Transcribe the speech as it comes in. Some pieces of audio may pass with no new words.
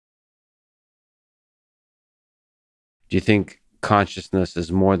Do you think consciousness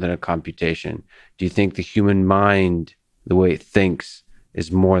is more than a computation? Do you think the human mind, the way it thinks, is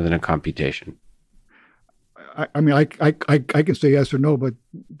more than a computation? I mean, I can say yes or no, but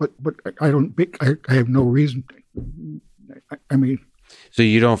I don't. I have no reason. I mean, so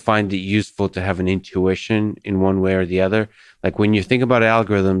you don't find it useful to have an intuition in one way or the other? Like when you think about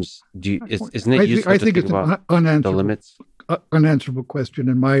algorithms, isn't it useful to think about the limits? Unanswerable question,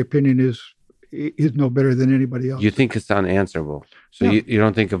 in my opinion, is no better than anybody else. You think it's unanswerable, so yeah. you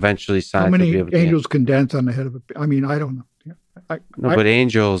don't think eventually science how many will be able to angels can dance on the head of a? I mean, I don't know. But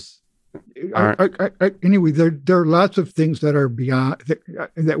angels. Anyway, there are lots of things that are beyond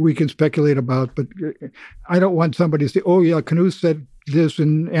that we can speculate about, but I don't want somebody to say, "Oh yeah, Knuth said this,"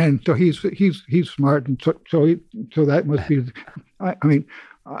 and so he's smart, and so that must be. I mean,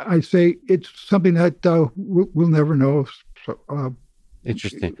 I say it's something that we'll never know. So,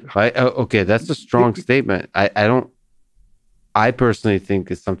 interesting. Okay, that's a strong statement. I personally think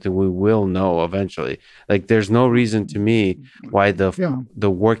it's something we will know eventually. Like, there's no reason to me why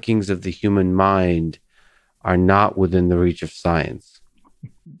the workings of the human mind are not within the reach of science.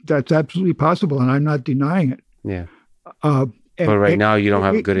 That's absolutely possible, and I'm not denying it. Yeah. But right now, you don't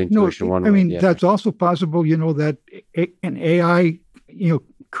have a good intuition one way. I mean, that's also possible, that an AI,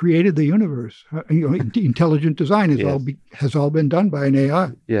 created the universe. Intelligent design has all been done by an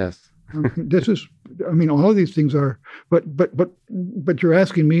AI. Yes. This is, all of these things are, but you're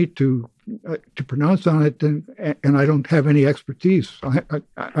asking me to pronounce on it, and I don't have any expertise.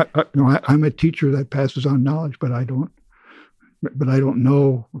 I'm a teacher that passes on knowledge, but I don't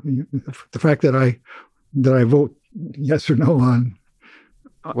know. The fact that I vote yes or no on.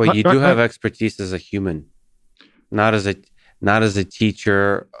 Well, you do have expertise as a human, not as a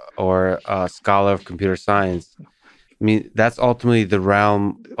teacher or a scholar of computer science. I mean, that's ultimately the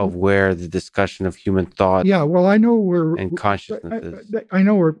realm of where the discussion of human thought. Yeah, well, I know where and consciousness is. I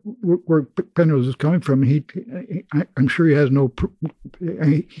know where Penrose is coming from. I'm sure he has no.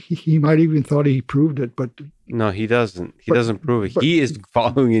 He might even thought he proved it, but no, he doesn't. He doesn't prove it. He is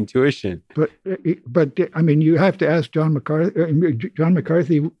following intuition. But you have to ask John McCarthy. John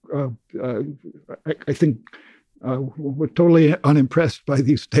McCarthy, I think, was totally unimpressed by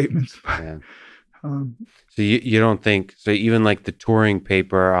these statements. Yeah. So you don't think so? Even like the Turing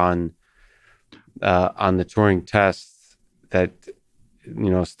paper on the Turing tests that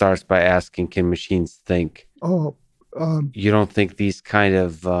starts by asking, "Can machines think?" Oh, you don't think these kind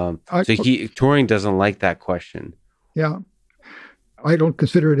of Turing doesn't like that question? Yeah, I don't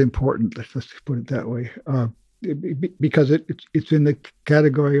consider it important. Let's put it that way, because it's in the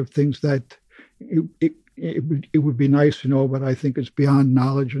category of things that it would be nice to know, but I think it's beyond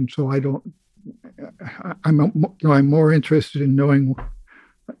knowledge, and so I don't. I'm more interested in knowing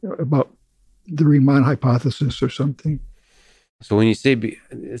about the Riemann hypothesis or something. So when you say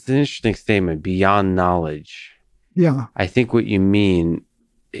it's an interesting statement, beyond knowledge. Yeah, I think what you mean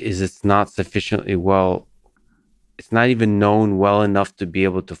is it's not sufficiently well. It's not even known well enough to be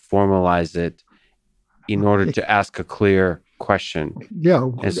able to formalize it in order to ask a clear question. Yeah,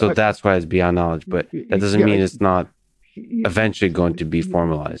 and so that's why it's beyond knowledge. But that doesn't mean it's not eventually going to be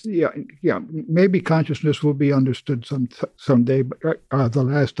formalized. Yeah. Maybe consciousness will be understood someday. But the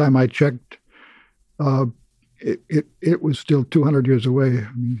last time I checked, it was still 200 years away.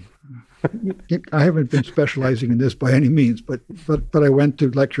 I haven't been specializing in this by any means, but I went to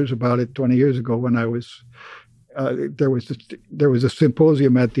lectures about it 20 years ago when I was. There was a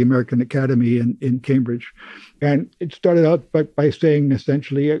symposium at the American Academy in Cambridge, and it started out by saying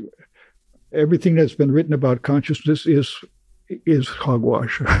essentially. Everything that's been written about consciousness is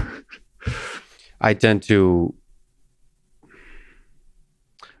hogwash. I tend to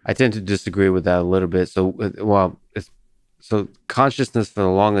disagree with that a little bit. So, consciousness for the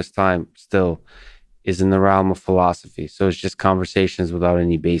longest time still is in the realm of philosophy. So it's just conversations without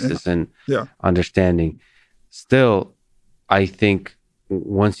any basis and understanding. Still, I think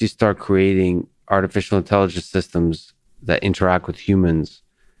once you start creating artificial intelligence systems that interact with humans,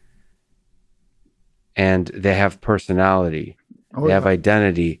 and they have personality, they have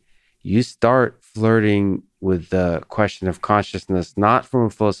identity, you start flirting with the question of consciousness, not from a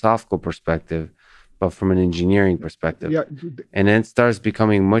philosophical perspective, but from an engineering perspective. Yeah. And then it starts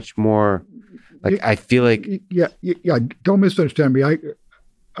becoming much more, like, I feel like... Yeah, don't misunderstand me. I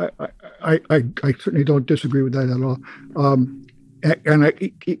certainly don't disagree with that at all.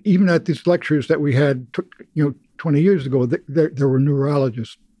 And even at these lectures that we had, 20 years ago, there were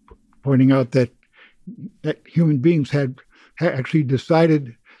neurologists pointing out that human beings had actually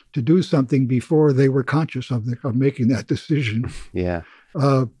decided to do something before they were conscious of making that decision. Yeah.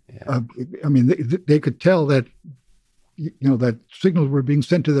 I mean, they could tell that that signals were being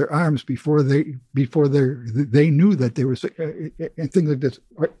sent to their arms before they knew that they were, and things like this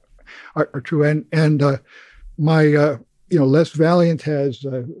are true. And my Les Valiant has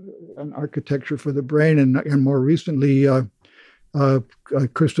an architecture for the brain, and more recently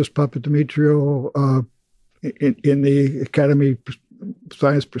Christos Papadimitriou in the Academy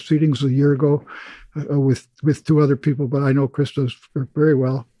Science Proceedings a year ago with two other people, but I know Christos very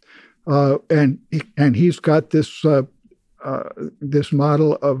well. And he's got this this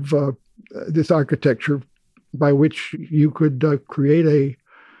model of this architecture by which you could create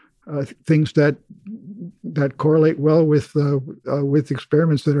things that correlate well with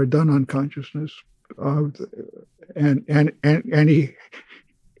experiments that are done on consciousness. And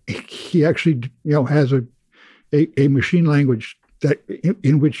he actually has a machine language that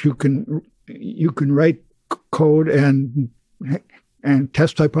in which you can write code and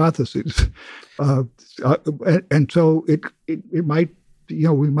test hypotheses, and so it might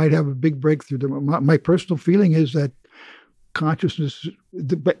we might have a big breakthrough there. My personal feeling is that consciousness,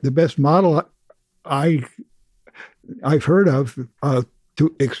 the best model I've heard of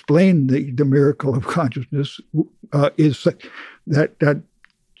to explain the miracle of consciousness is that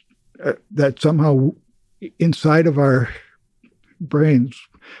somehow inside of our brains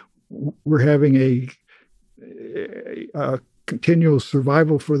we're having a continual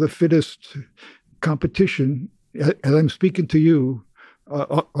survival for the fittest competition. As I'm speaking to you,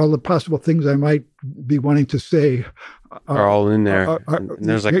 all the possible things I might be wanting to say are all in there. And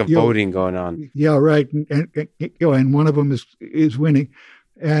there's like a voting going on. Yeah, right. And one of them is winning,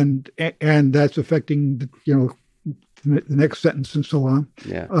 and that's affecting the next sentence and so on.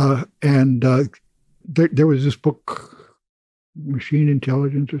 Yeah. There was this book, Machine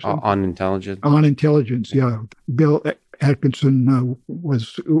Intelligence or something. On intelligence. On intelligence. Yeah. Bill Atkinson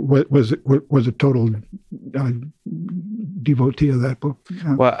was a total devotee of that book.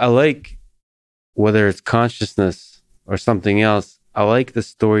 Yeah. Well, I like, whether it's consciousness or something else, I like the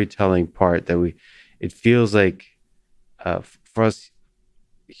storytelling part it feels like for us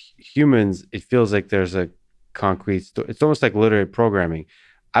humans, it feels like there's a concrete story. It's almost like literary programming.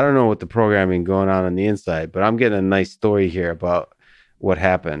 I don't know what the programming going on the inside, but I'm getting a nice story here about what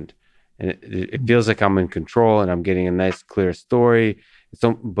happened. And it feels like I'm in control and I'm getting a nice, clear story.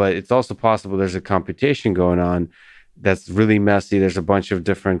 But it's also possible there's a computation going on that's really messy. There's a bunch of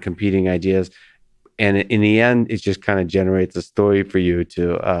different competing ideas. And in the end, it just kind of generates a story for you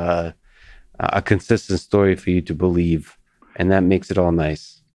a consistent story for you to believe. And that makes it all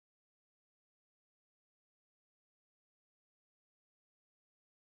nice.